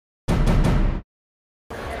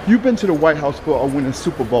You've been to the White House for winning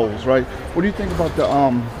Super Bowls, right? What do you think about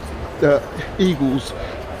the Eagles,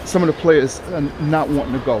 some of the players not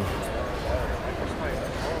wanting to go?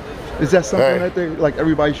 Is that something that they, like,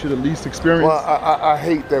 everybody should at least experience? Well, I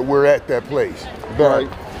hate that we're at that place. That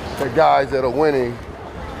the guys that are winning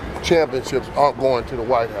championships aren't going to the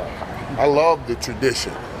White House. I love the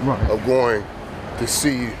tradition of going to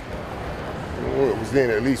see, it was then,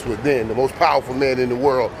 at least within, the most powerful man in the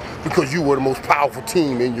world, because you were the most powerful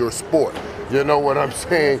team in your sport. You know what I'm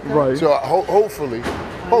saying? Right. So hopefully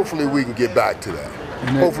we can get back to that.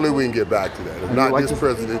 Hopefully we can get back to that. If not this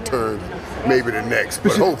president turns, maybe the next,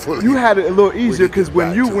 but hopefully. You had it a little easier because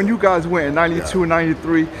when you guys went in 92 and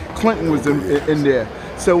 93, Clinton was in there.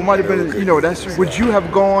 So it might have been, you know, would you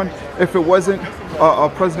have gone if it wasn't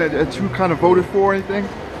a president that you kind of voted for or anything?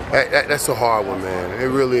 That's a hard one, man. It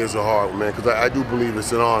really is a hard one, man, because I do believe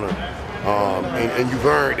it's an honor. And you've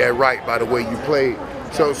earned that right by the way you played.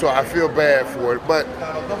 So I feel bad for it, but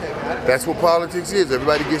that's what politics is.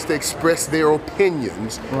 Everybody gets to express their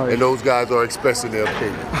opinions, and those guys are expressing their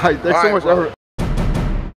opinions. All right, thanks so much, Irvin.